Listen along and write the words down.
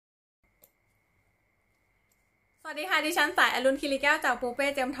สวัสดีค่ะดิฉันสายอรุณคิริแก้วจากปูเป้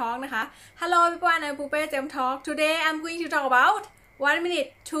เจมทอล์กนะคะ Hello everyone I'm ปูเป้เจมทอล์ก Today I'm going to talk about 1 minute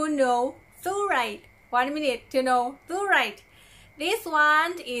to know fluoride 1 minute to know fluoride. This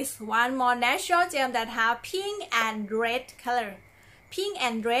one is one more natural gem that have pink and red color. Pink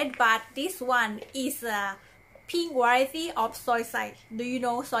and red, but this one is a pink variety of soy site. Do you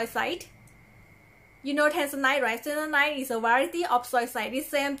know soy site? You know tanzanite, right? Tanzanite is a variety of soy site. The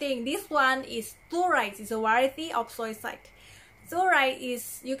same thing. This one is fluoride. It's a variety of soy site. Fluoride is,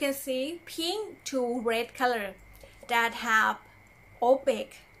 you can see, pink to red color that have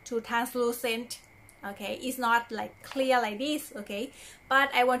opaque to translucent. Okay, it's not like clear like this. Okay, but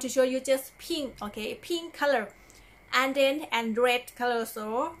I want to show you just pink. Okay, pink color, and then and red color. So,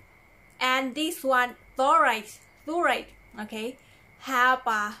 and this one fluoride. Okay, have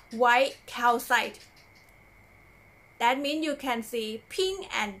a white calcite. That means you can see pink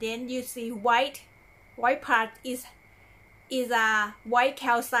and then you see white part is a white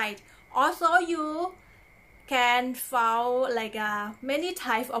calcite. Also you can find like many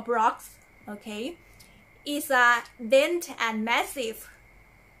types of rocks. Okay, it's a dense and massive.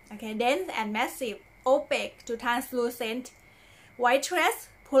 Okay, dense and massive, opaque to translucent, white trace,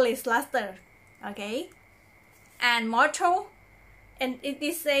 police luster. Okay, and mortal, and it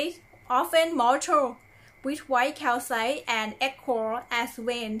is said often mortal with white calcite and echo as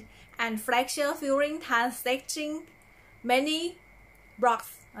vein and fracture filling transecting many rocks.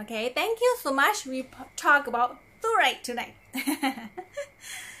 Okay, thank you so much. We talk about fluoride tonight.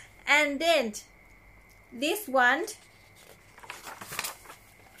 And then this one,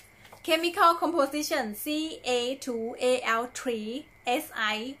 chemical composition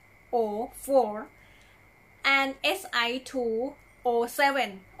Ca2Al3SiO4 and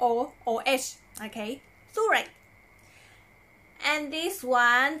Si2O7OH. Okay, fluoride. And this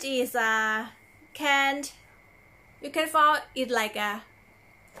one is you can find it like a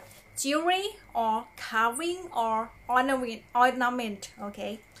jewelry or carving or ornament.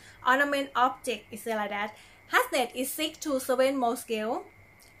 Okay, ornament object is like that. Hardness is 6 to 7 mole scale.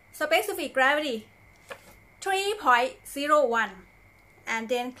 Specific gravity 3.01, and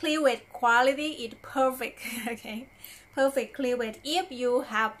then cleavage quality is perfect. Okay, perfect cleavage. If you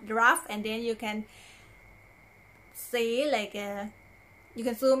have rough, and then you can see like you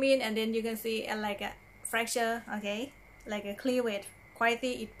can zoom in and then you can see like a fracture. Okay, like a cleavage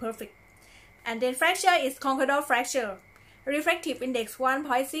quality is perfect. And then fracture is conchoidal fracture. Refractive index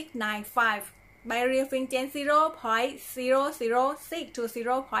 1.695, barrier fringence 0.006 to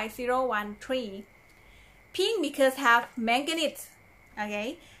 0.013. Pink because have manganese.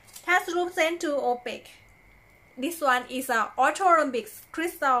 Okay, translucent to opaque. This one is a orthorhombic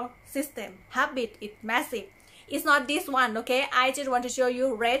crystal system. Habit is massive. It's not this one. Okay, I just want to show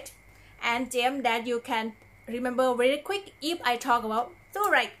you red and gem that you can remember very quick if I talk about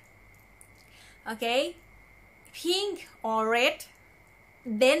fluoride. Okay, pink or red,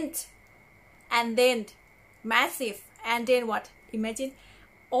 dense, and then massive, and then what? Imagine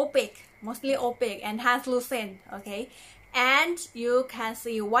opaque, mostly opaque and translucent. Okay, and you can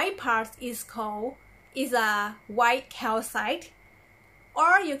see white part is a white calcite,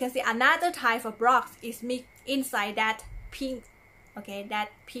 or you can see another type of rocks is mixed inside that pink. Okay, that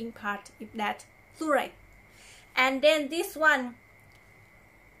pink part is that fluoride. And then this one,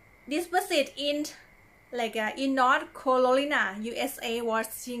 this deposit in like in North Carolina, USA,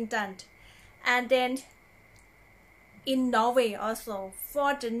 Washington, and then in Norway also.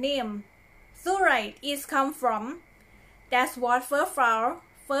 For the name fluoride is come from, that's what first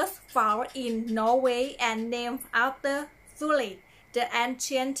found in Norway and named after Thule, the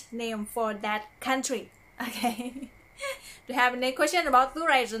ancient name for that country. Okay. Do you have any question about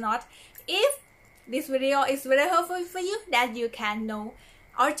fluoride or not? If this video is very helpful for you, that you can know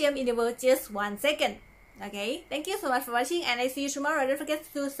our gem in the world just 1 second. Okay, thank you so much for watching, and I see you tomorrow. Don't forget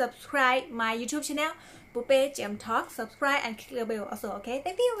to subscribe my YouTube channel, POUPE'E Gem Talk. Subscribe and click the bell also. Okay,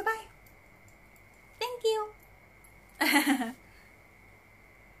 thank you. Bye bye. Thank you.